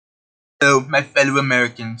Hello, my fellow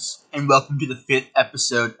Americans, and welcome to the fifth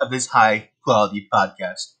episode of this high quality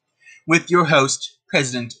podcast. With your host,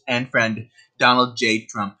 President and friend, Donald J.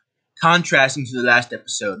 Trump. Contrasting to the last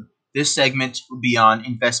episode, this segment will be on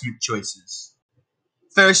investment choices.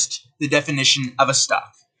 First, the definition of a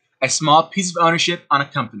stock: a small piece of ownership on a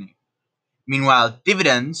company. Meanwhile,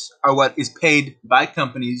 dividends are what is paid by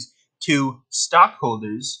companies to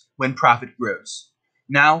stockholders when profit grows.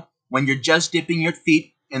 Now, when you're just dipping your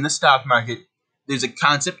feet in the stock market, there's a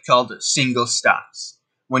concept called single stocks,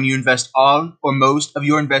 when you invest all or most of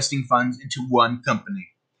your investing funds into one company.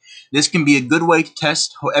 This can be a good way to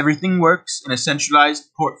test how everything works in a centralized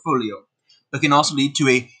portfolio, but can also lead to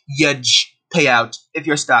a huge payout if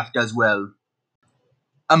your stock does well.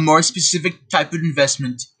 A more specific type of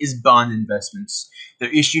investment is bond investments.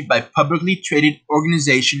 They're issued by publicly traded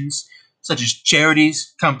organizations such as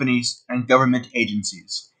charities, companies, and government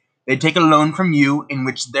agencies. They take a loan from you in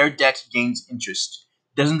which their debt gains interest.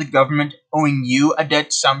 Doesn't the government owing you a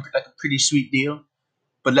debt sound like a pretty sweet deal?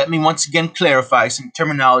 But let me once again clarify some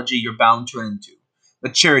terminology you're bound to run into.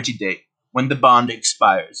 Maturity date, when the bond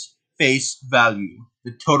expires. Face value,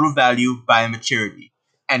 the total value by maturity.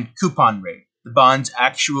 And coupon rate, the bond's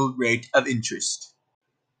actual rate of interest.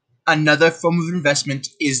 Another form of investment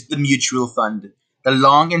is the mutual fund. The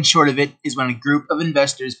long and short of it is when a group of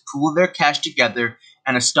investors pool their cash together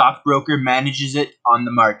and a stockbroker manages it on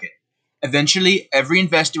the market. Eventually, every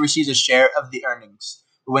investor receives a share of the earnings.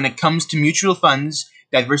 But when it comes to mutual funds,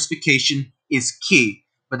 diversification is key,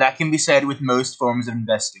 but that can be said with most forms of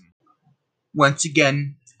investing. Once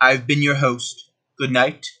again, I've been your host. Good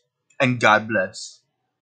night, and God bless.